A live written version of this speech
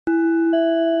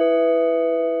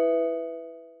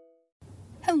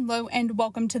Hello and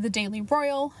welcome to the Daily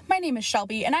Royal. My name is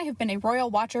Shelby and I have been a royal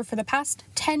watcher for the past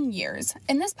 10 years.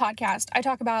 In this podcast, I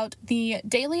talk about the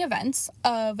daily events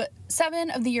of 7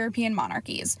 of the European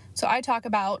monarchies. So I talk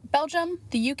about Belgium,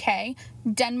 the UK,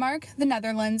 Denmark, the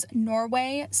Netherlands,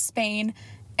 Norway, Spain,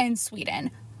 and Sweden.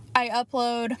 I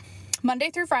upload Monday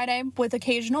through Friday with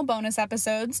occasional bonus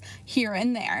episodes here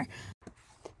and there.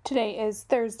 Today is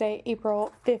Thursday,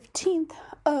 April 15th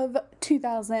of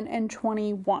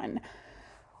 2021.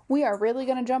 We are really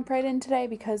going to jump right in today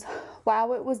because,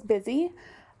 wow, it was busy.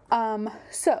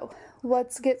 So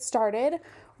let's get started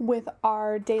with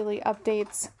our daily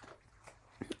updates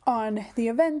on the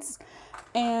events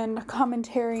and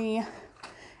commentary,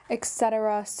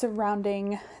 etc.,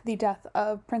 surrounding the death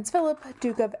of Prince Philip,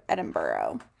 Duke of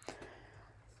Edinburgh.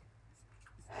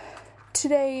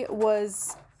 Today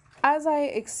was, as I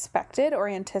expected or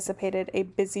anticipated, a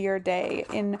busier day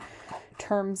in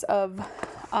terms of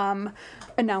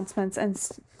announcements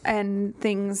and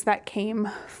things that came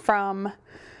from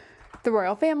the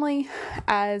royal family,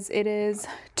 as it is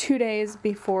 2 days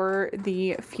before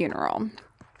the funeral.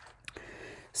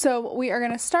 So we are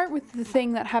going to start with the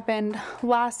thing that happened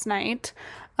last night.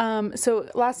 So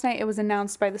last night it was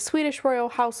announced by the Swedish royal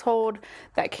household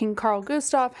that King Carl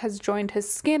Gustaf has joined his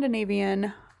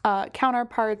Scandinavian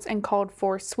counterparts and called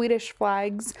for Swedish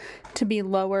flags to be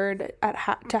lowered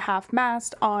to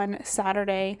half-mast on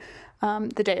Saturday,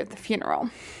 the day of the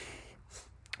funeral.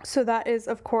 So that is,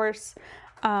 of course,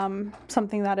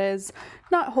 something that is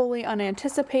not wholly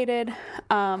unanticipated,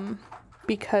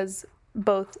 because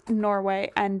both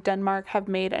Norway and Denmark have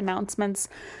made announcements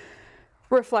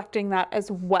reflecting that as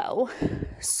well.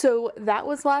 So that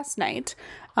was last night.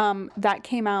 That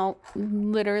came out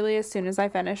literally as soon as I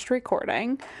finished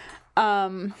recording.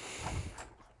 Then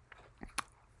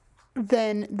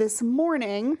this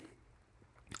morning,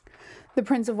 the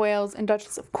Prince of Wales and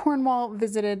Duchess of Cornwall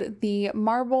visited the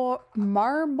Marlborough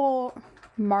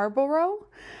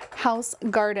House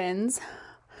Gardens,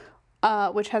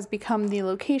 which has become the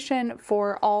location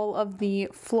for all of the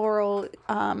floral,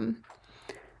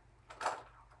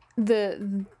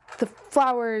 the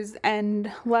flowers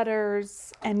and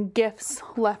letters and gifts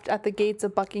left at the gates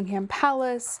of Buckingham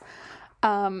Palace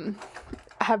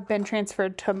have been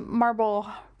transferred to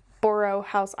Marlborough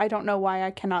House. I don't know why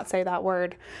I cannot say that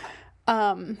word.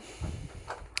 To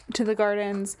the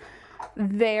gardens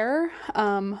there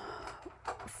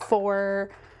for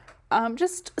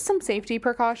just some safety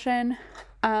precaution.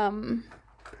 And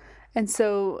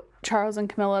so Charles and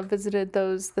Camilla visited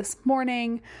those this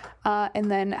morning,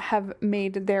 and then have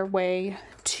made their way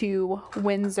to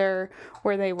Windsor,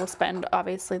 where they will spend,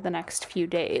 obviously, the next few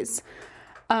days.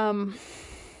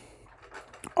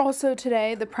 Also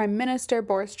today, the Prime Minister,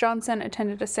 Boris Johnson,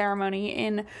 attended a ceremony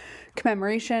in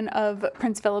commemoration of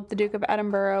Prince Philip, the Duke of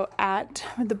Edinburgh, at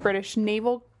the British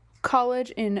Naval College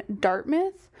in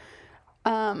Dartmouth.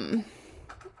 I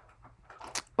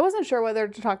wasn't sure whether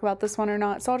to talk about this one or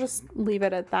not, so I'll just leave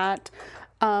it at that.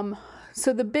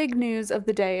 So the big news of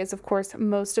the day is, of course,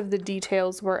 most of the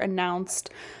details were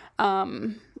announced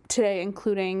today,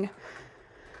 including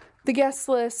the guest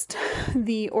list,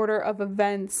 the order of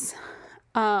events,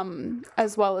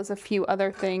 as well as a few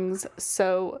other things.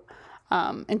 So,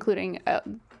 including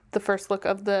the first look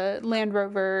of the Land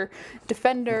Rover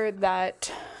Defender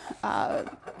that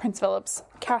Prince Philip's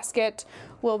casket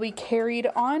will be carried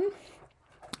on.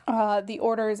 The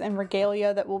orders and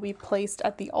regalia that will be placed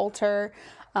at the altar.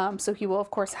 So he will, of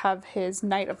course, have his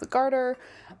Knight of the Garter,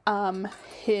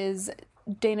 his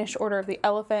Danish Order of the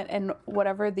Elephant, and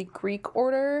whatever the Greek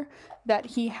order that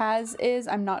he has is.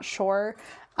 I'm not sure.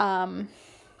 But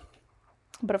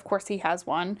of course he has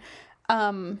one.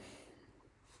 And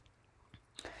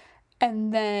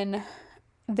then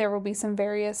there will be some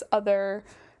various other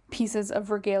pieces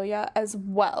of regalia as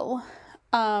well.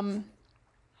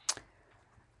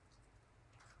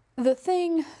 The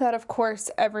thing that, of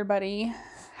course, everybody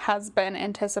has been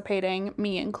anticipating,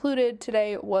 me included,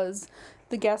 today was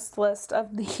the guest list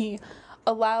of the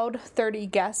allowed 30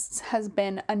 guests has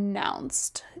been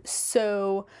announced.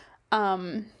 So,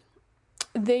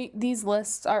 these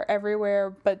lists are everywhere,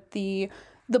 but the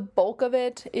bulk of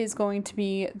it is going to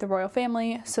be the royal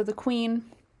family. So the Queen,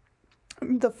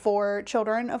 the 4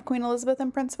 children of Queen Elizabeth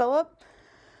and Prince Philip.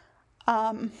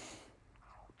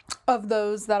 Of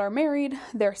those that are married,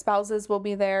 their spouses will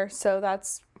be there. So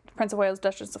that's Prince of Wales,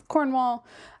 Duchess of Cornwall,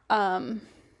 the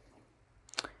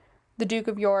Duke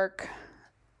of York,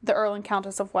 the Earl and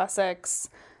Countess of Wessex,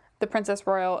 the Princess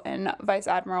Royal and Vice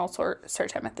Admiral Sir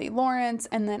Timothy Lawrence,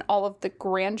 and then all of the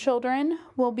grandchildren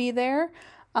will be there,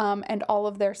 and all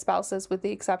of their spouses with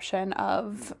the exception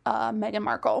of Meghan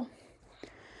Markle.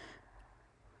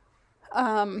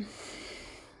 And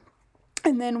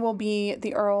then will be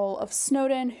the Earl of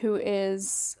Snowdon, who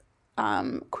is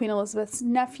Queen Elizabeth's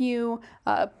nephew,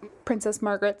 Princess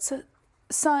Margaret's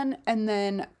son, and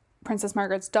then Princess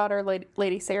Margaret's daughter,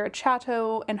 Lady Sarah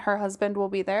Chatto, and her husband will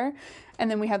be there. And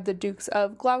then we have the Dukes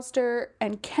of Gloucester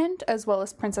and Kent, as well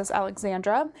as Princess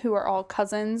Alexandra, who are all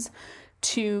cousins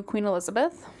to Queen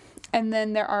Elizabeth. And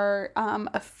then there are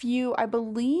a few, I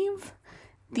believe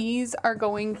these are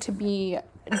going to be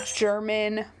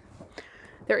German.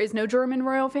 There is no German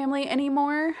royal family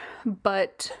anymore,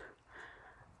 but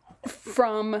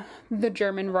from the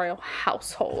German royal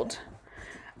household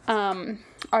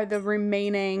are the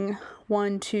remaining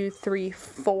 1, 2, 3,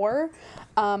 4.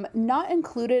 Not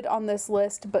included on this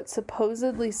list, but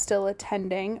supposedly still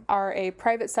attending are a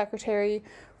private secretary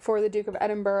for the Duke of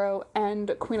Edinburgh,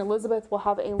 and Queen Elizabeth will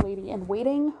have a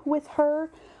lady-in-waiting with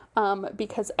her,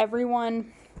 because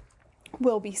everyone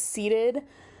will be seated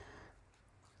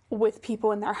with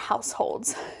people in their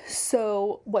households.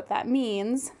 So what that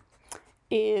means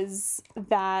is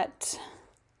that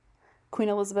Queen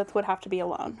Elizabeth would have to be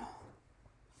alone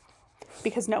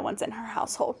because no one's in her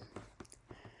household.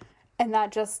 And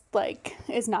that just, like,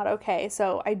 is not okay.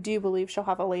 So I do believe she'll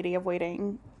have a lady in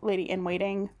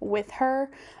waiting with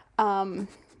her.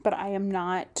 But I am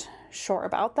not sure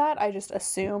about that. I just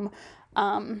assume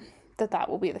that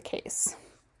will be the case.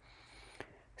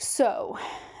 So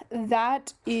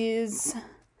that is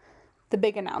the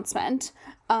big announcement.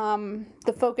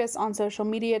 The focus on social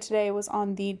media today was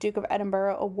on the Duke of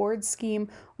Edinburgh Awards scheme,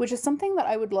 which is something that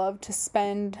I would love to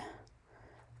spend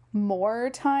more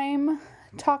time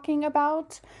talking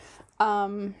about.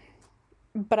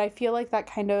 But I feel like that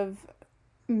kind of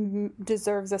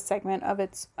deserves a segment of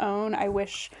its own. I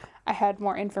wish I had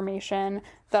more information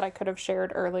that I could have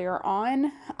shared earlier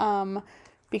on,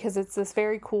 because it's this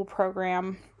very cool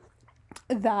program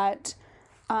that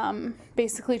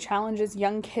basically challenges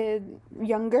younger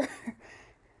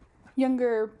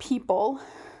people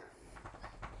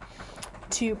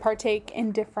to partake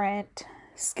in different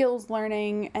skills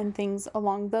learning and things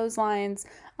along those lines,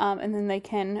 and then they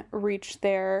can reach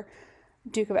their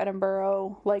Duke of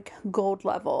Edinburgh like gold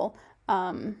level.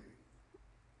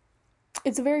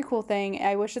 It's a very cool thing.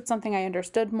 I wish it's something I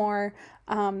understood more,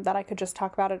 that I could just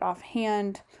talk about it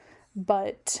offhand,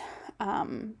 but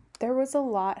there was a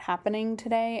lot happening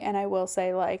today, and I will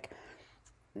say, like,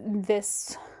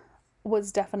 this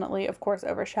was definitely, of course,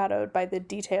 overshadowed by the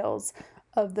details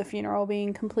of the funeral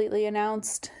being completely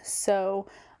announced. So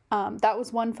that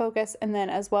was one focus, and then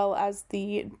as well as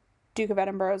the Duke of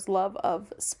Edinburgh's love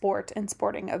of sport and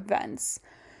sporting events.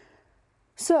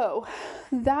 So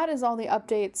that is all the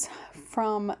updates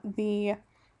from the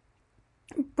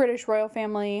British royal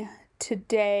family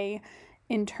today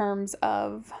in terms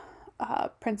of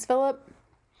Prince Philip.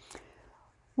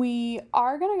 We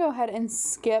are going to go ahead and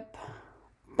skip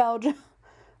Belgium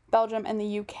and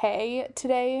the UK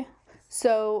today.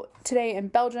 So today in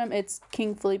Belgium, it's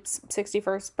King Philippe's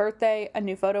 61st birthday. A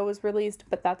new photo was released,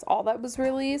 but that's all that was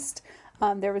released.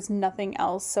 There was nothing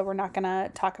else, so we're not going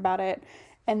to talk about it.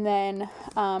 And then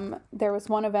there was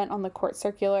one event on the court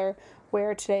circular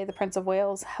where today the Prince of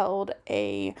Wales held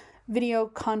a video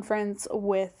conference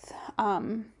with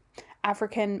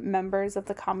African members of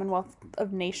the Commonwealth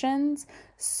of Nations.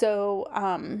 So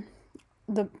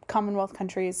the Commonwealth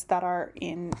countries that are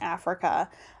in Africa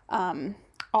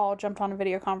all jumped on a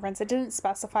video conference. It didn't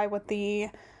specify what the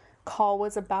call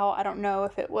was about. I don't know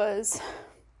if it was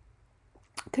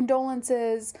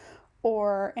condolences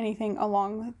or anything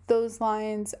along those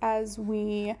lines, as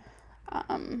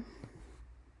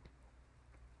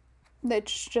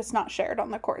it's just not shared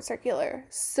on the court circular.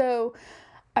 So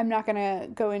I'm not going to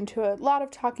go into a lot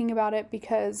of talking about it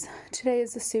because today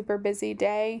is a super busy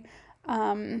day.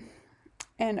 And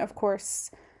of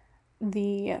course,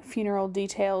 the funeral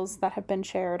details that have been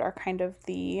shared are kind of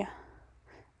the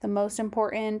most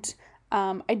important.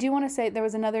 I do want to say there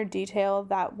was another detail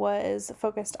that was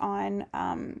focused on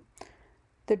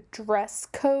the dress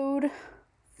code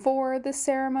for the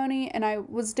ceremony, and I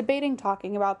was debating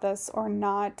talking about this or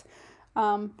not,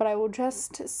 but I will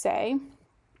just say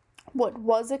what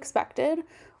was expected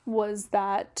was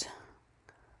that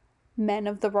men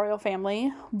of the royal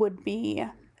family would be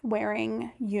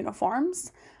wearing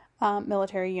uniforms,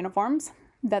 military uniforms,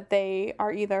 that they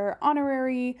are either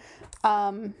honorary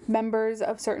members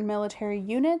of certain military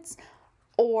units,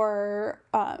 or,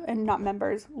 and not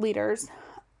members, leaders,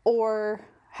 or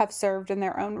have served in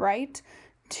their own right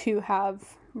to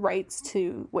have rights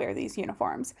to wear these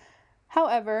uniforms.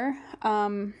 However,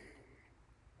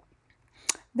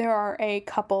 there are a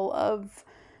couple of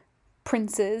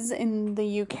princes in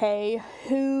the UK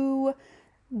who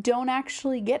don't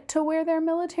actually get to wear their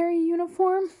military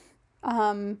uniform.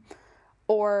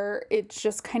 Or it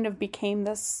just kind of became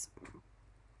this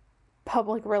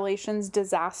public relations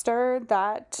disaster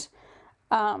that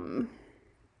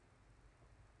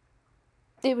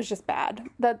it was just bad.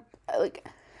 That, like,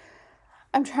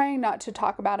 I'm trying not to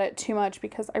talk about it too much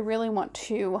because I really want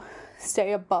to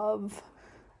stay above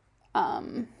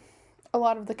a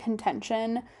lot of the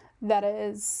contention that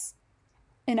is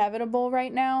inevitable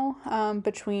right now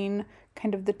between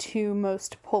kind of the two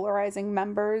most polarizing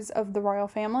members of the royal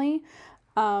family,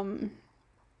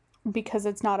 because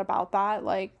it's not about that.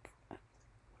 Like,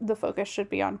 the focus should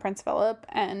be on Prince Philip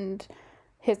and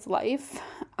his life.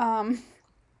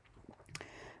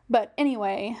 But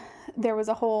anyway, there was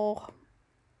a whole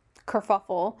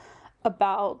kerfuffle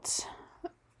about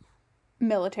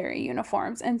military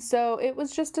uniforms, and so it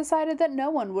was just decided that no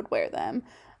one would wear them.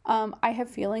 I have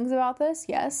feelings about this,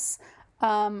 yes.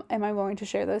 Am I going to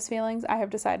share those feelings? I have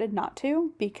decided not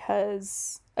to,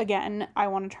 because, again, I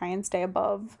want to try and stay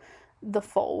above the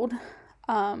fold,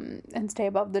 and stay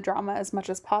above the drama as much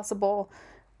as possible,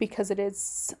 because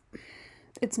it's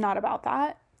not about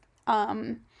that.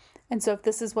 And so if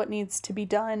this is what needs to be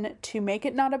done to make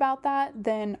it not about that,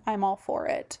 then I'm all for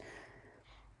it.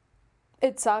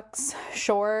 It sucks,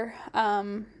 sure.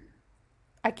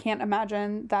 I can't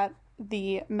imagine that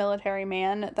the military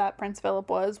man that Prince Philip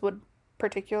was would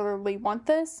particularly want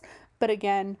this. But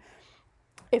again,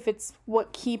 if it's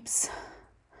what keeps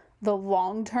the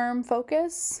long-term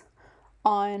focus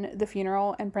on the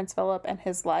funeral and Prince Philip and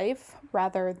his life,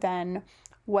 rather than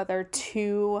whether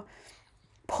two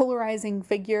polarizing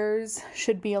figures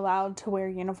should be allowed to wear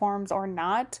uniforms or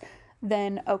not,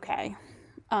 then okay.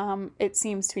 It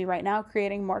seems to be right now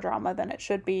creating more drama than it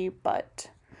should be, but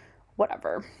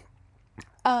whatever.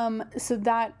 So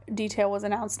that detail was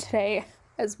announced today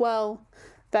as well,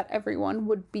 that everyone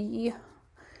would be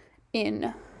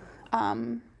in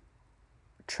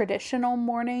traditional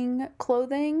mourning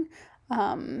clothing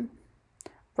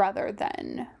rather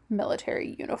than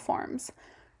military uniforms.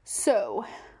 So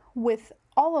with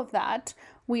all of that,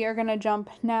 we are going to jump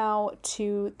now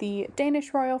to the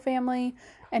Danish royal family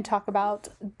and talk about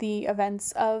the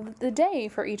events of the day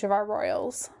for each of our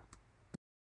royals.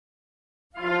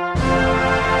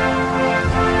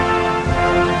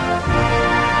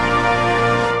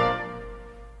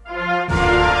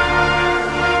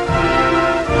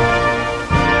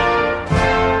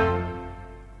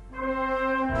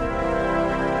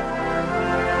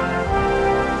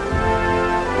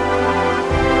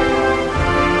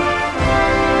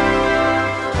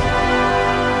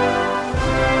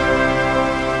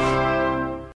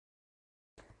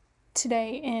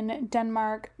 Today in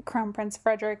Denmark, Crown Prince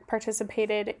Frederik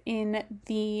participated in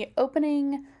the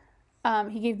opening,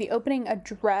 he gave the opening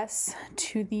address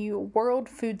to the World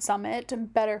Food Summit,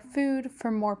 Better Food for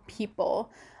More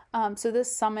People. So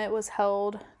this summit was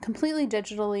held completely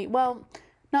digitally. Well,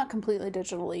 not completely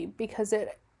digitally, because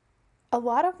a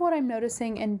lot of what I'm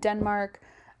noticing in Denmark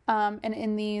and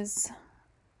in these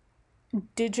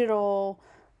digital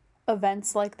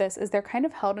events like this is they're kind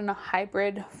of held in a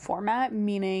hybrid format,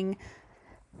 meaning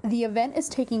the event is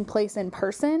taking place in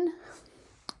person.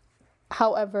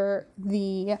 However,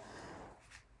 the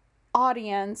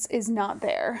audience is not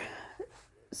there.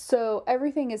 So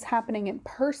everything is happening in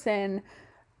person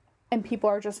and people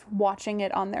are just watching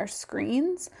it on their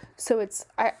screens. So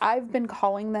I've been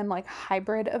calling them like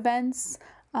hybrid events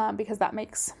because that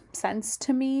makes sense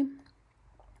to me.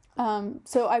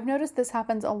 So I've noticed this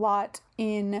happens a lot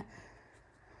in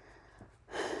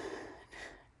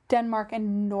Denmark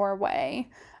and Norway.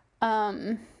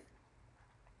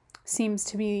 Seems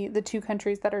to be the two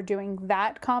countries that are doing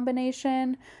that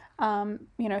combination.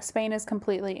 Spain is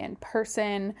completely in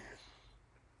person.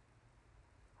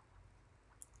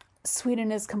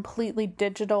 Sweden is completely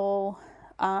digital.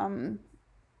 The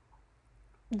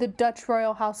Dutch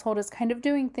royal household is kind of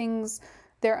doing things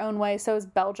their own way. So is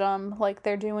Belgium. Like,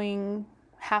 they're doing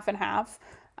half and half.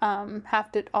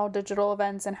 All digital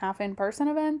events and half in-person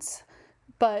events.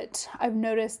 But I've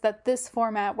noticed that this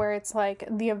format where it's like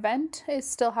the event is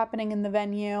still happening in the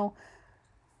venue,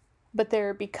 but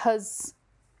because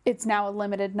it's now a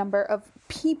limited number of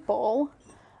people,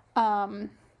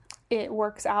 it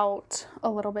works out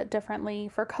a little bit differently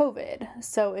for COVID.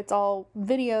 So it's all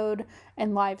videoed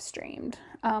and live streamed,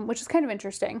 which is kind of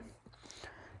interesting.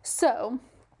 So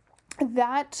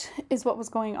that is what was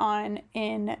going on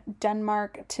in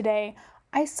Denmark today.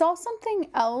 I saw something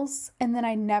else and then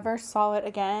I never saw it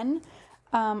again.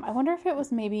 I wonder if it was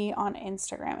maybe on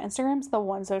Instagram. Instagram's the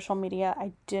one social media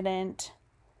I didn't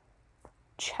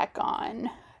check on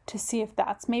to see if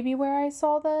that's maybe where I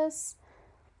saw this.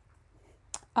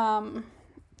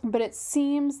 But it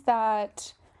seems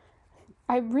that,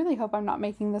 I really hope I'm not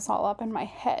making this all up in my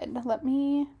head.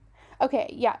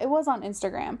 Okay, yeah, it was on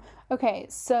Instagram. Okay,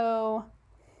 so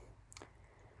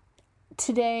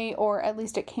today, or at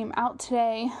least it came out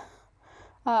today,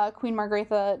 Queen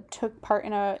Margrethe took part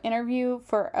in an interview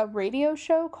for a radio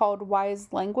show called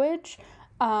Wise Language,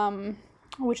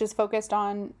 which is focused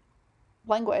on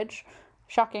language.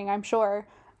 Shocking, I'm sure.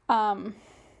 And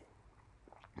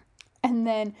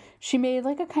then she made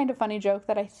like a kind of funny joke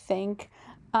that I think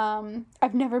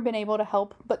I've never been able to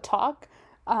help but talk.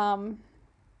 And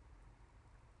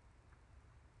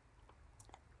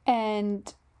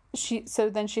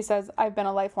then she says, I've been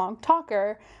a lifelong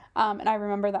talker. And I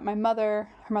remember that her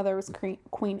mother was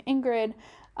Queen Ingrid,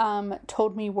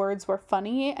 told me words were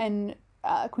funny. And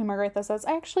Queen Margrethe says,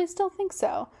 I actually still think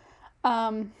so.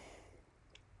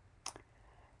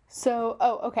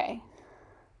 Okay.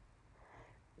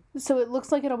 So it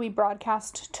looks like it'll be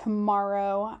broadcast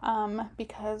tomorrow,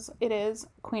 because it is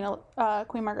Queen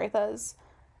Margrethe's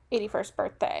 81st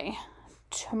birthday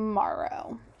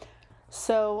tomorrow.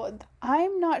 So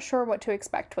I'm not sure what to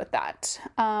expect with that.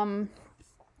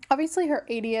 Obviously her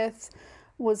 80th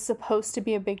was supposed to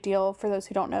be a big deal. For those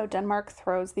who don't know, Denmark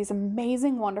throws these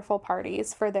amazing, wonderful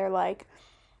parties for their, like,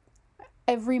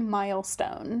 every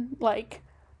milestone. Like,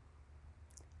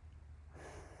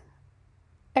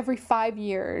 every 5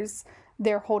 years,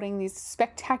 they're holding these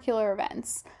spectacular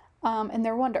events, and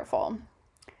they're wonderful.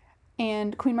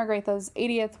 And Queen Margrethe's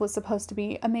 80th was supposed to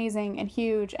be amazing and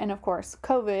huge, and of course,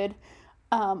 COVID,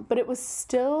 but it was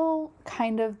still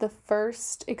kind of the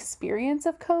first experience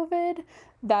of COVID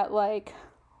that, like,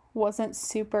 wasn't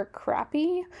super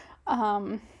crappy,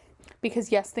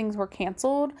 because yes, things were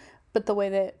canceled, but the way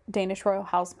that Danish Royal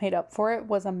House made up for it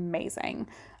was amazing.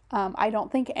 I don't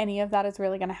think any of that is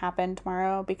really going to happen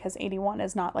tomorrow because 81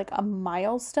 is not like a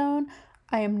milestone.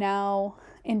 I am now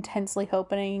intensely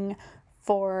hoping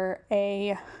for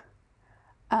a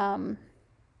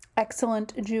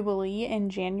excellent jubilee in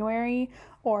January,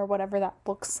 or whatever that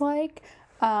looks like,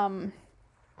 as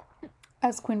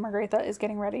Queen Margrethe is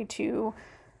getting ready to,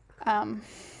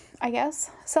 I guess,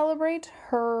 celebrate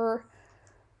her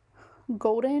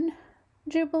golden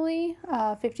jubilee,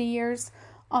 50 years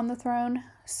on the throne.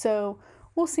 So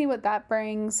we'll see what that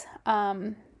brings,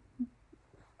 and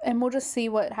we'll just see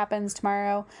what happens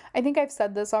tomorrow. I think I've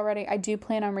said this already. I do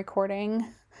plan on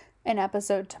recording an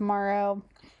episode tomorrow,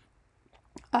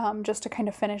 just to kind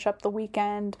of finish up the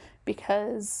weekend,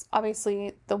 because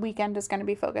obviously the weekend is going to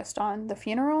be focused on the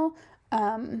funeral.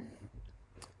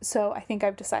 So I think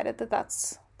I've decided that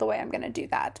that's the way I'm going to do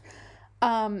that.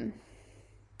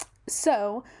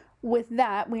 So with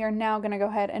that, we are now going to go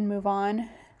ahead and move on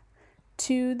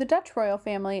to the Dutch royal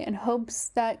family in hopes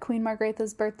that Queen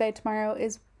Margrethe's birthday tomorrow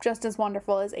is just as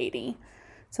wonderful as 80.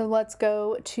 So let's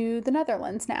go to the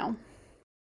Netherlands now.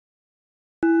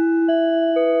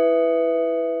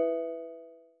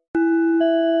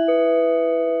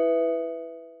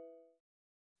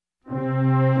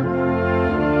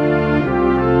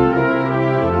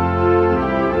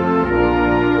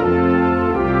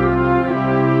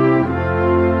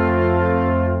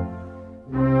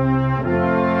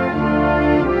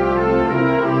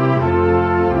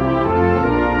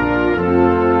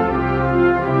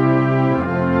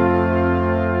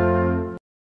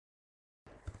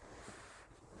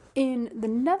 In the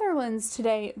Netherlands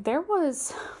today, there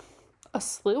was a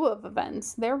slew of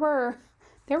events. There were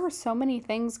so many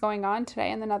things going on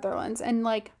today in the Netherlands, and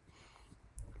like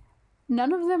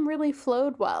none of them really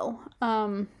flowed well.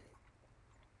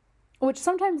 Which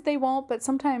sometimes they won't, but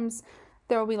sometimes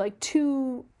there will be like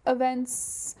 2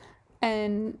 events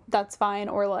and that's fine,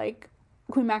 or like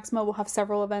Queen Maxima will have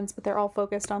several events, but they're all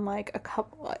focused on like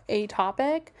a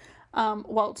topic.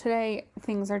 Well, today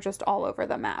things are just all over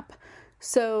the map.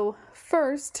 So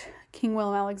first, King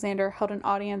Willem-Alexander held an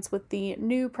audience with the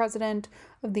new president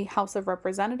of the House of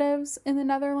Representatives in the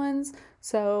Netherlands.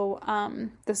 So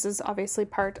this is obviously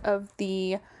part of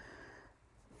the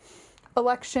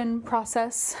election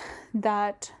process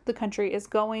that the country is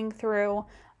going through.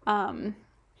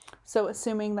 So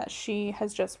assuming that she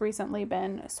has just recently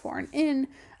been sworn in,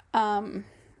 King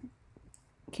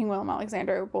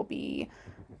Willem-Alexander will be,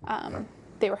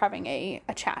 they were having a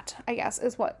chat, I guess,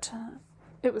 is what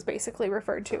it was basically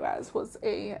referred to as, was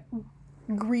a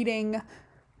greeting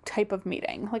type of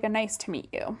meeting, like a nice to meet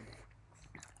you.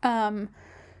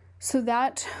 So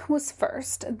that was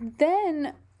first.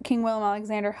 Then King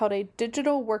Willem-Alexander held a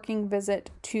digital working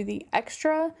visit to the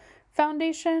Extra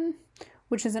Foundation,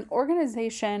 which is an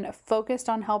organization focused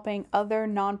on helping other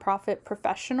nonprofit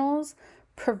professionals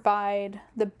provide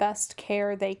the best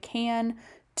care they can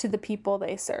to the people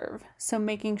they serve. So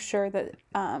making sure that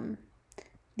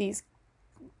these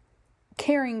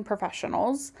caring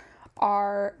professionals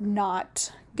are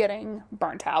not getting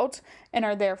burnt out and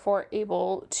are therefore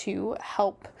able to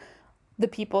help the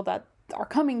people that are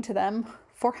coming to them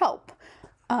for help,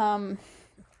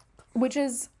 which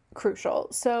is crucial.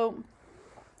 So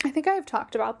I think I have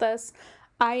talked about this.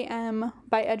 I am,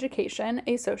 by education,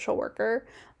 a social worker.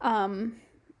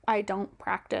 I don't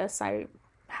practice. I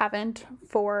haven't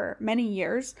for many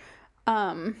years.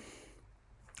 And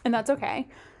that's okay.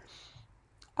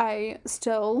 I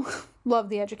still love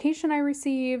the education I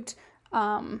received,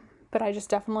 but I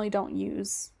just definitely don't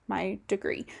use my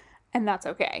degree, and that's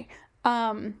okay.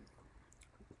 I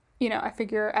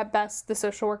figure at best the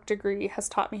social work degree has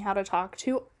taught me how to talk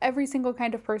to every single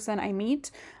kind of person I meet,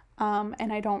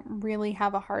 and I don't really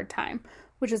have a hard time,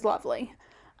 which is lovely.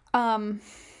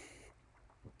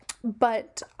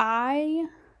 But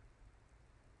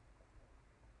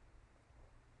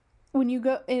when you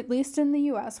go, at least in the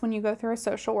US, when you go through a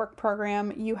social work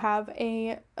program, you have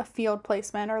a field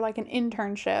placement or like an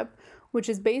internship, which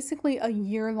is basically a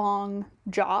year-long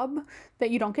job that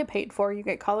you don't get paid for. You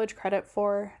get college credit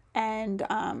for, and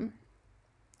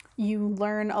you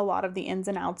learn a lot of the ins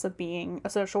and outs of being a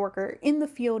social worker in the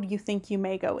field you think you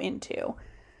may go into.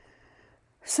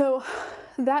 So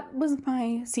that was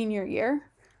my senior year,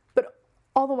 but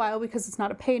all the while, because it's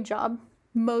not a paid job,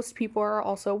 most people are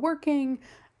also working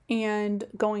and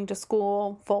going to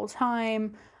school full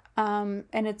time, and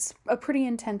it's a pretty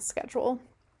intense schedule.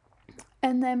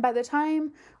 And then by the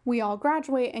time we all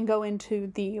graduate and go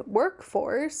into the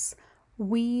workforce,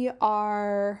 we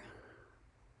are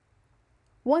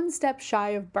one step shy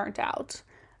of burnt out.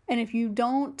 And if you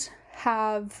don't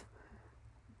have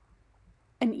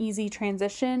an easy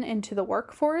transition into the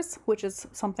workforce, which is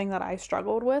something that I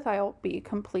struggled with, I'll be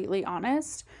completely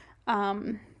honest,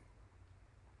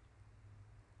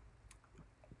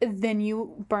 then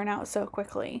you burn out so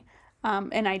quickly.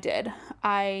 And I did.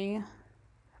 I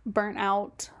burnt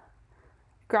out,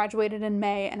 graduated in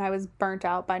May, and I was burnt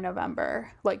out by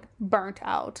November, like burnt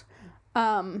out.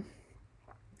 And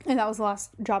that was the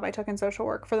last job I took in social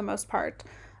work for the most part.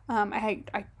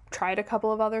 I tried a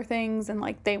couple of other things and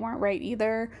like they weren't right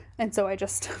either. And so I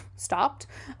just stopped,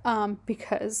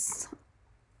 because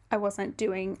I wasn't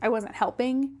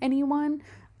helping anyone.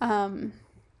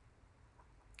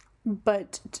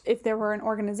 But if there were an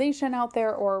organization out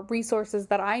there or resources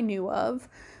that I knew of,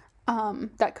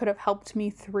 that could have helped me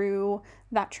through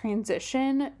that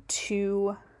transition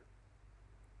to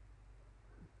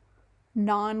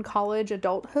non-college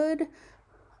adulthood,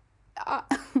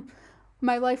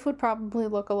 my life would probably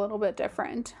look a little bit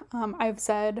different. I've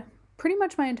said pretty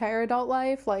much my entire adult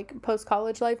life, like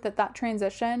post-college life, that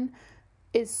transition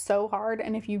is so hard.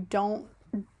 And if you don't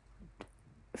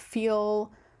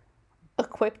feel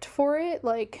equipped for it,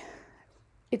 like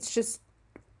it's just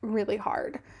really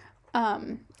hard.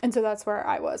 And so that's where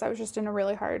I was just in a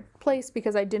really hard place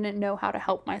because I didn't know how to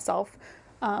help myself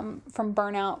from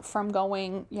burnout, from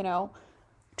going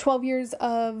 12 years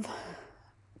of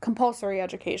compulsory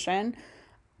education,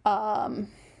 4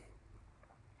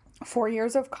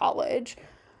 years of college,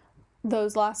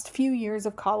 those last few years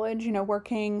of college,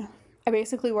 working. I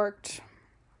basically worked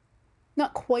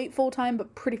not quite full-time,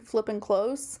 but pretty flippin'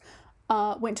 close.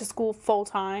 Went to school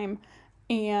full-time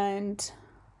and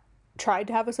tried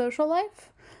to have a social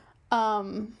life.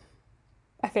 I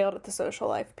failed at the social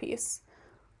life piece.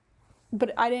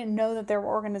 But I didn't know that there were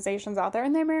organizations out there,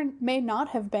 and there may not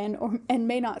have been, and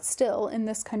may not still in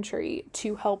this country,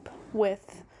 to help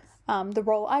with the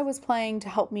role I was playing to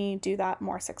help me do that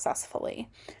more successfully.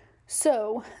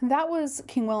 So that was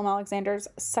King Willem-Alexander's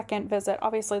second visit.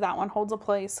 Obviously, that one holds a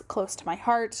place close to my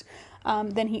heart.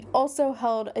 Then he also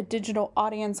held a digital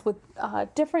audience with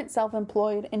different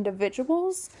self-employed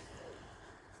individuals.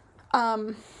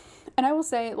 And I will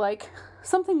say,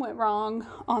 something went wrong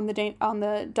on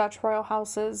the Dutch Royal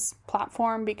House's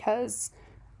platform because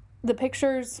the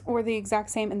pictures were the exact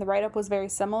same and the write-up was very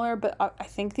similar, but I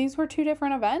think these were two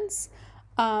different events.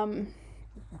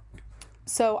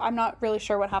 So I'm not really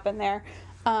sure what happened there.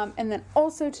 And then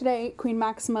also today, Queen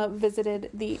Maxima visited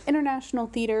the International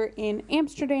Theater in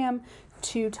Amsterdam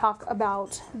to talk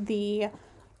about the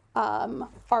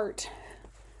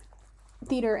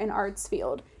theater and arts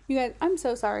field. You guys, I'm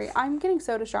so sorry. I'm getting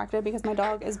so distracted because my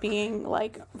dog is being,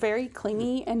 very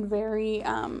clingy and very,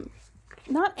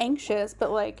 not anxious,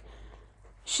 but,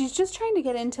 she's just trying to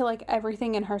get into,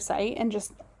 everything in her sight and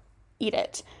just eat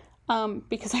it.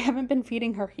 because I haven't been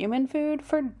feeding her human food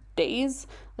for days.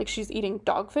 Like, she's eating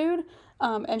dog food,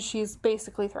 and she's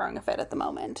basically throwing a fit at the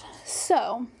moment.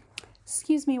 So,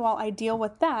 excuse me while I deal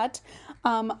with that.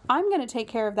 I'm going to take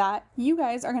care of that. You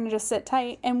guys are going to just sit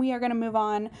tight, and we are going to move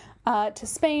on to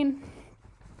Spain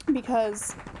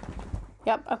because,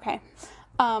 yep, okay.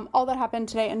 All that happened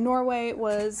today in Norway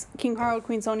was King Harald,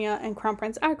 Queen Sonja, and Crown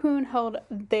Prince Haakon held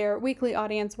their weekly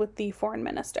audience with the foreign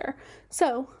minister.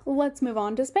 So, let's move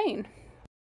on to Spain.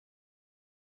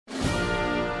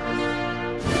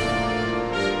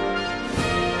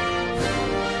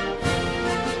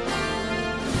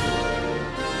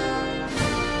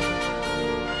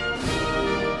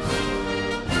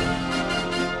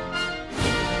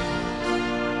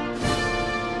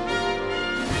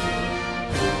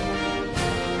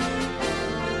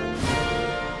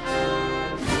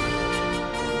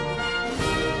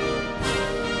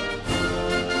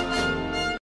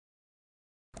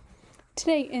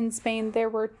 Today in Spain, there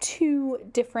were two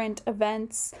different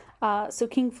events. So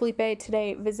King Felipe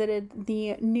today visited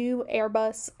the new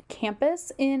Airbus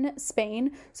campus in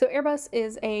Spain. So Airbus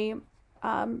is a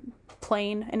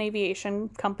plane, an aviation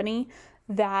company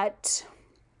that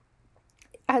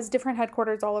has different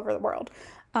headquarters all over the world.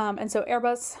 And so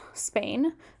Airbus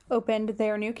Spain opened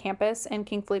their new campus, and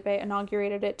King Felipe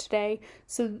inaugurated it today.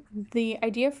 So the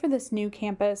idea for this new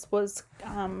campus was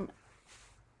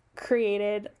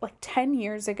created like 10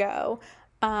 years ago,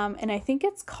 and I think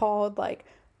it's called like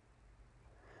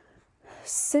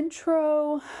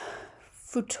Centro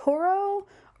Futuro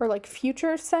or like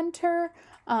Future Center,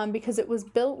 because it was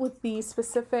built with the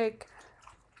specific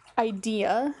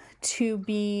idea to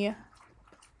be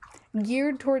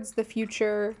geared towards the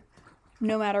future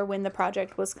no matter when the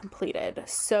project was completed.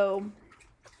 So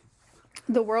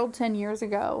the world 10 years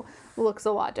ago looks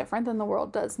a lot different than the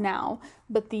world does now,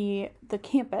 but the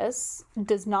campus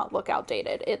does not look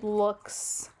outdated. It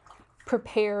looks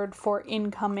prepared for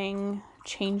incoming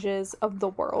changes of the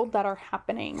world that are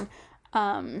happening.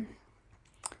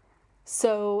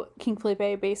 So King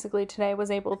Felipe basically today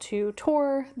was able to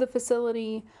tour the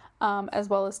facility, as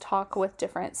well as talk with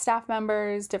different staff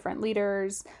members, different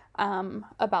leaders,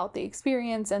 about the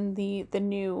experience and the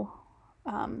new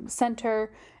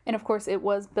center. And of course it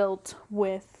was built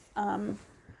with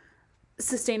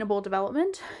sustainable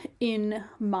development in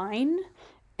mind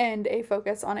and a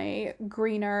focus on a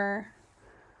greener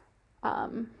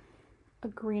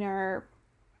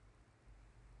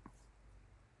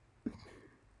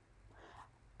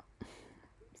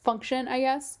function, I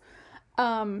guess.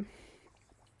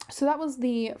 So that was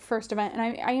the first event, and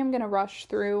I am going to rush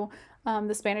through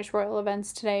the Spanish royal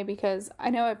events today because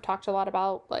I know I've talked a lot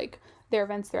about like their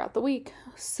events throughout the week.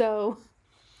 So,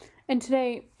 and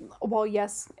today, while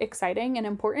yes, exciting and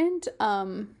important,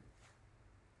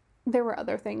 there were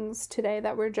other things today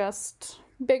that were just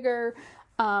bigger.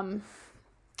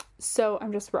 So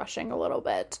I'm just rushing a little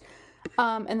bit.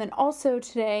 And then also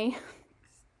today,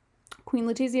 Queen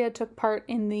Letizia took part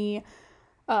in the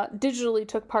digitally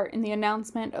took part in the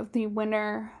announcement of the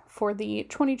winner for the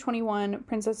 2021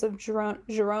 Princess of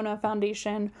Girona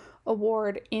Foundation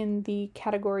Award in the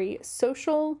category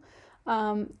Social.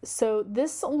 So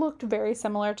this looked very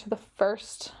similar to the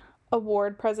first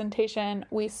award presentation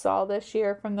we saw this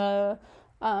year from the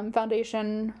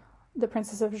foundation, the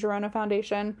Princess of Girona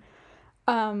Foundation,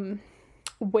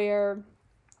 where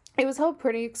it was held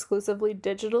pretty exclusively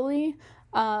digitally.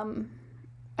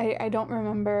 I don't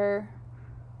remember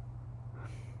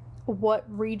what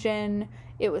region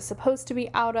it was supposed to be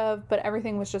out of, but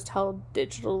everything was just held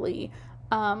digitally.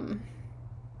 And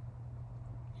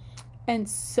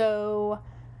so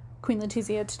Queen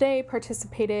Letizia today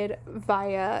participated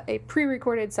via a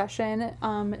pre-recorded session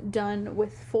done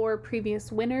with 4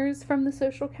 previous winners from the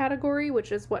social category,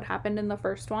 which is what happened in the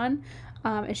first one.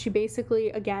 And she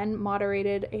basically, again,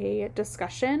 moderated a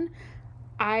discussion.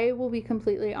 I will be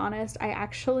completely honest, I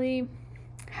actually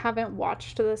haven't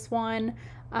watched this one.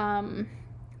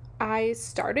 I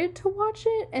started to watch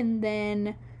it, and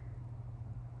then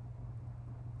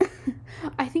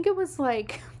I think it was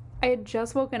like I had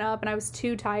just woken up and I was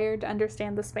too tired to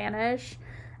understand the Spanish,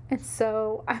 and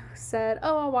so I said,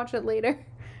 oh, I'll watch it later.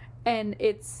 And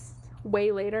it's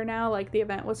way later now. Like, the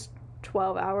event was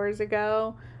 12 hours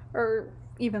ago, or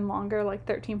even longer, like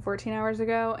 13, 14 hours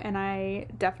ago, and I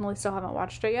definitely still haven't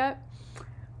watched it yet.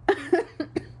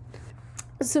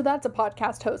 So that's a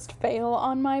podcast host fail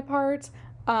on my part.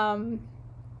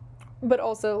 But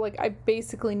also, like, I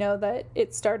basically know that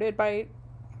it started by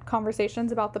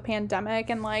conversations about the pandemic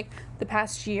and like the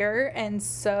past year, and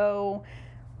so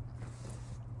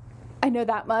I know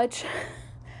that much.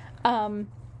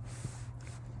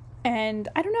 And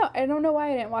I don't know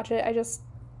why I didn't watch it. I just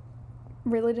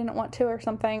really didn't want to or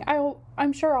something.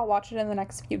 I'm sure I'll watch it in the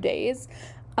next few days.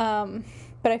 But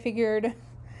I figured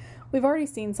we've already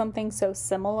seen something so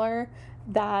similar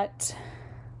that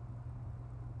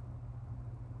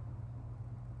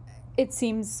it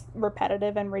seems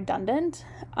repetitive and redundant.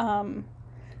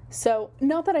 So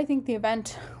not that I think the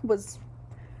event was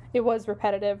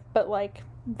repetitive, but like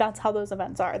that's how those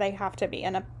events are. They have to be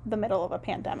in the middle of a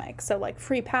pandemic. So like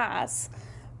free pass,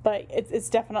 but it's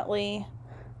definitely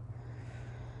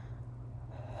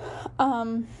I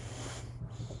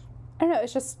don't know,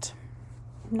 it's just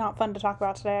not fun to talk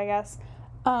about today, I guess.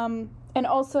 And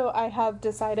also I have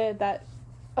decided that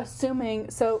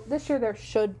so this year there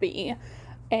should be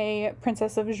a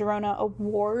Princess of Girona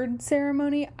award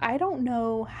ceremony. I don't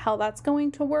know how that's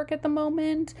going to work at the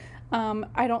moment.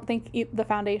 I don't think the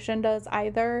foundation does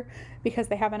either, because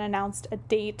they haven't announced a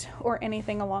date or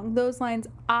anything along those lines.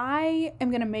 I am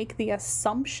going to make the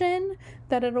assumption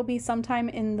that it'll be sometime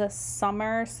in the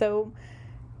summer. So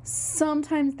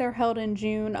sometimes they're held in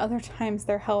June, other times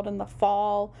they're held in the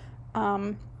fall.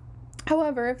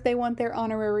 However, if they want their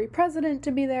honorary president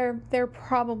to be there, they're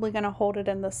probably going to hold it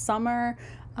in the summer,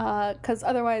 because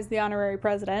otherwise the honorary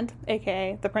president,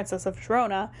 aka the Princess of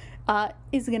Girona,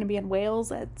 is going to be in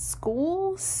Wales at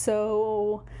school.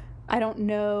 So I don't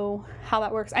know how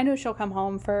that works. I know she'll come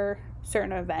home for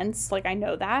certain events. Like, I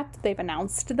know that. They've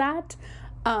announced that.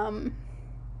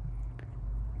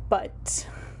 But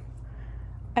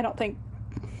I don't think...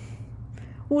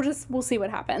 We'll see what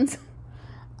happens.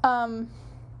 Because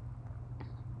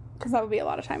that would be a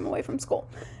lot of time away from school.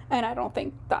 And I don't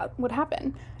think that would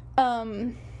happen.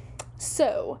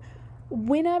 So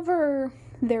whenever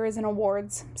there is an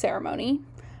awards ceremony,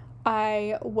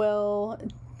 I will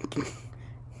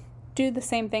do the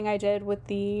same thing I did with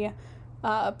the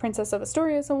Princess of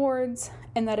Asturias Awards,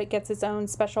 and that it gets its own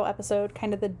special episode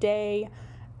kind of the day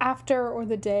after or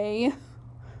the day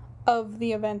of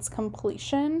the event's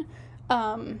completion.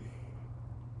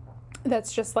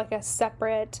 That's just like a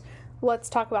separate let's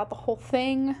talk about the whole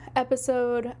thing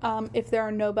episode. If there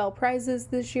are Nobel Prizes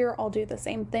this year, I'll do the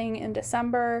same thing in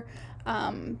December.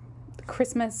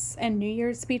 Christmas and New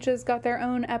Year's speeches got their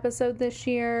own episode this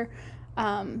year.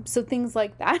 So things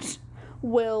like that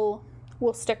will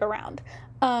stick around.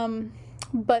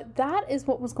 But that is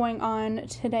what was going on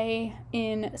today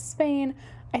in Spain.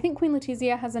 I think Queen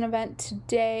Letizia has an event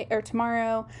today or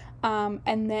tomorrow.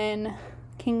 And then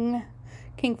King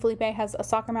Felipe has a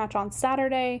soccer match on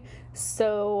Saturday,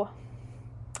 so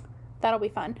that'll be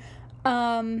fun.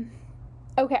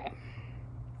 Okay,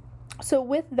 so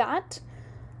with that,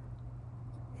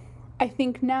 I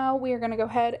think now we are going to go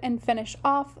ahead and finish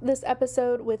off this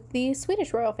episode with the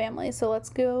Swedish royal family, so let's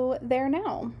go there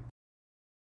now.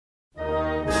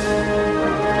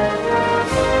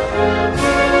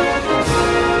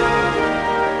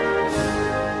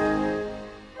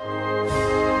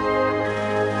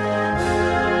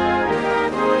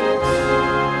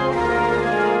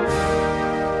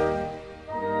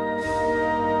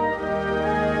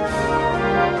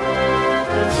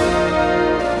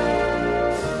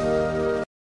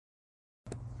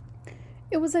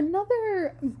 It was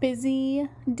another busy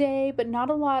day, but not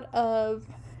a lot of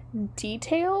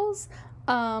details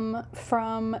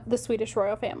from the Swedish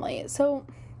royal family. So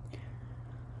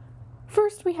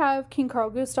first we have King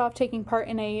Carl Gustaf taking part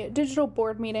in a digital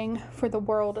board meeting for the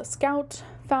World Scout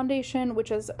Foundation, which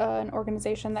is an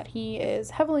organization that he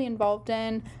is heavily involved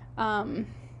in and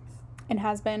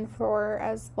has been for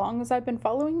as long as I've been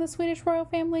following the Swedish royal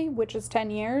family, which is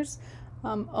 10 years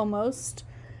almost.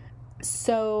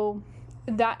 So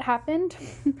that happened.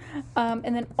 And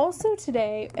then also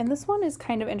today, and this one is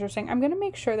kind of interesting, I'm going to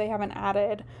make sure they haven't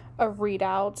added a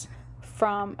readout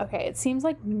from, okay, it seems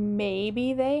like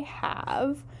maybe they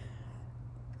have.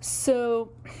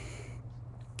 So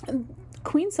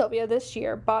Queen Sylvia this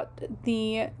year bought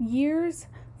the year's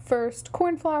first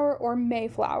cornflower or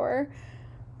Mayflower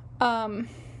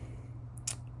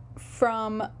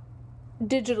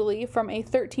digitally from a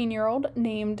 13-year-old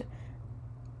named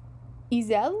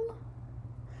Isel,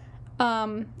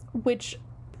 which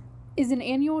is an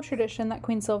annual tradition that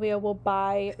Queen Sylvia will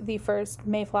buy the first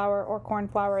Mayflower or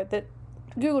cornflower. That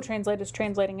Google Translate is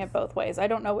translating it both ways. I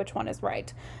don't know which one is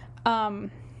right.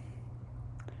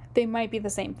 They might be the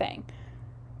same thing.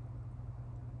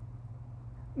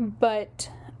 But,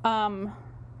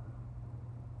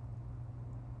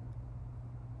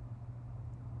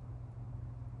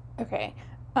 okay.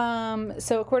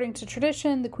 So according to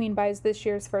tradition, the Queen buys this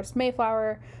year's first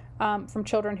Mayflower from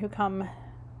children who come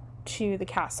to the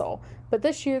castle. But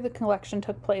this year, the collection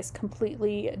took place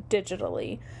completely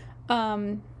digitally.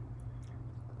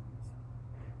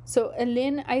 So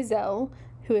Eline Eisel,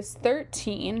 who is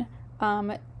 13,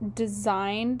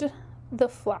 designed the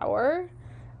flower,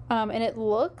 and it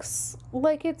looks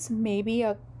like it's maybe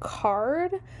a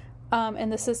card,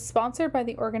 and this is sponsored by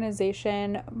the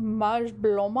organization Maj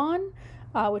Blomman,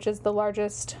 which is the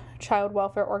largest child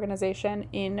welfare organization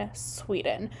in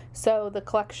Sweden. So the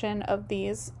collection of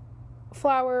these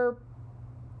flower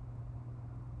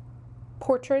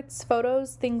portraits,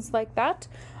 photos, things like that,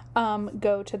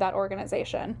 go to that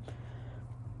organization.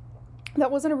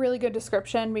 That wasn't a really good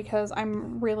description because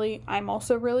I'm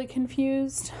also really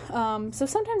confused. So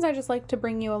sometimes I just like to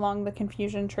bring you along the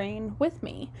confusion train with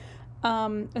me.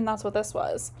 And that's what this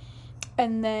was.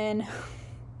 And then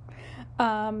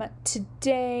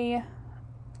today,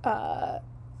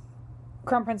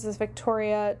 Crown Princess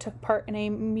Victoria took part in a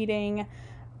meeting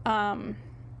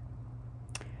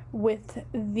with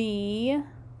the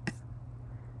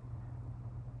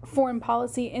Foreign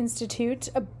Policy Institute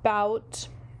about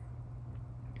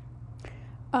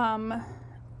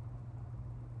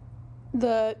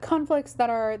the conflicts that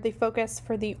are the focus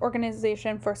for the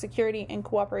Organization for Security and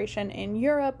Cooperation in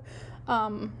Europe.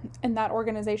 In that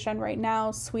organization right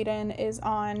now, Sweden is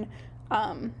on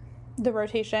the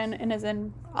rotation and is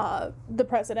in the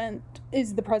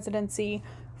presidency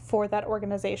for that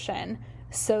organization.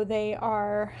 So they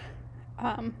are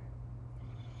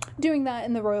doing that,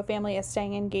 and the royal family is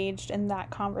staying engaged in that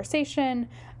conversation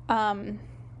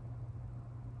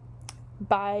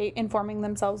by informing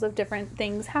themselves of different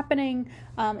things happening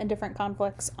and different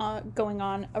conflicts going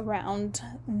on around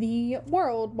the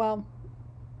world. Well,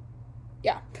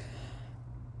 yeah.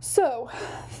 So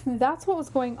that's what was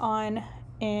going on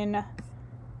in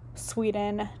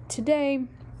Sweden today.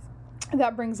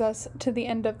 That brings us to the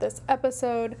end of this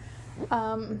episode.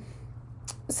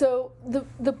 So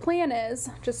the plan is,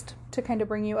 just to kind of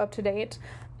bring you up to date,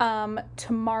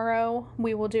 tomorrow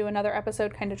we will do another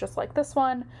episode kind of just like this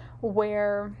one,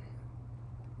 where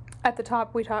at the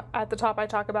top I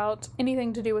talk about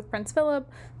anything to do with Prince Philip,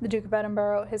 the Duke of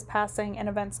Edinburgh, his passing, and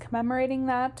events commemorating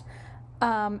that.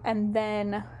 And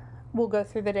then we'll go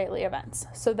through the daily events.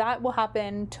 So that will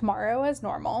happen tomorrow as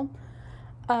normal.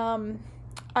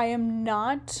 I am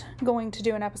not going to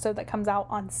do an episode that comes out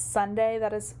on Sunday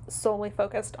that is solely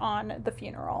focused on the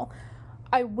funeral.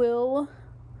 I will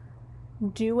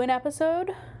do an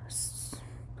episode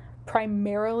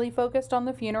primarily focused on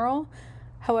the funeral.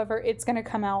 However, it's going to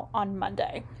come out on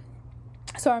Monday.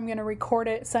 So I'm going to record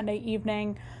it Sunday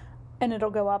evening and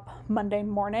it'll go up Monday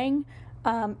morning.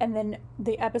 And then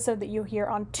the episode that you hear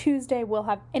on Tuesday will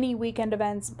have any weekend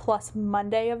events plus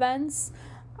Monday events.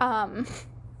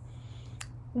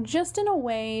 Just in a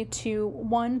way to,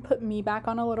 one, put me back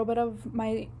on a little bit of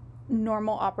my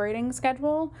normal operating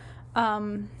schedule.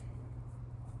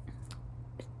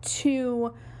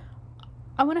 Two,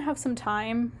 I want to have some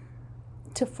time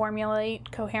to formulate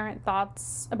coherent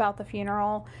thoughts about the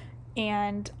funeral,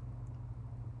 and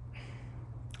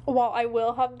while I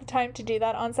will have the time to do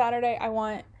that on Saturday, I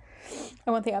want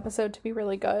the episode to be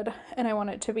really good, and I want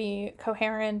it to be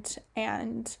coherent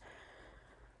and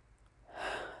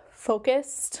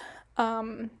focused.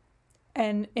 And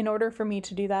in order for me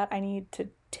to do that, I need to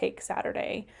take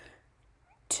Saturday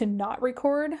to not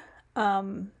record.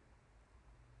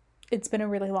 It's been a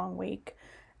really long week,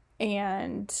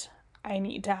 and I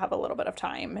need to have a little bit of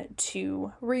time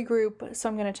to regroup. So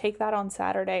I'm going to take that on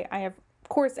Saturday. Of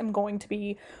course, I'm going to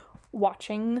be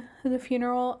watching the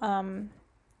funeral,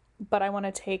 but I want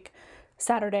to take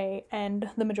Saturday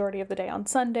and the majority of the day on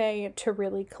Sunday to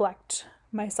really collect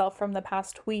myself from the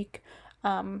past week.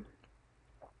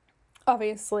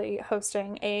 Obviously,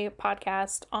 hosting a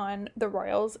podcast on the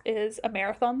royals is a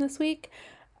marathon this week,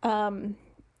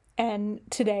 and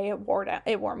today it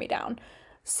wore me down.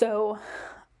 So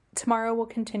tomorrow will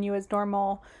continue as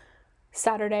normal.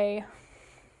 Saturday,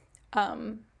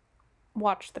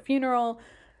 watch the funeral.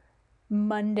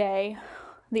 Monday,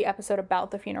 the episode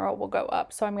about the funeral will go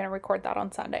up. So I'm going to record that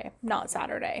on Sunday, not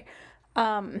Saturday.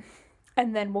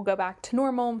 And then we'll go back to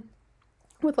normal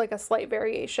with like a slight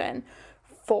variation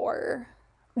for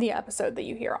the episode that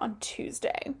you hear on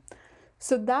Tuesday.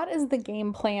 So that is the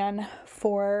game plan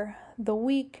for the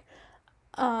week,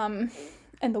 and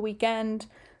the weekend.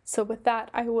 So with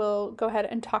that, I will go ahead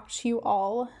and talk to you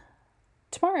all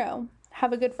tomorrow.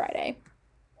 Have a good Friday.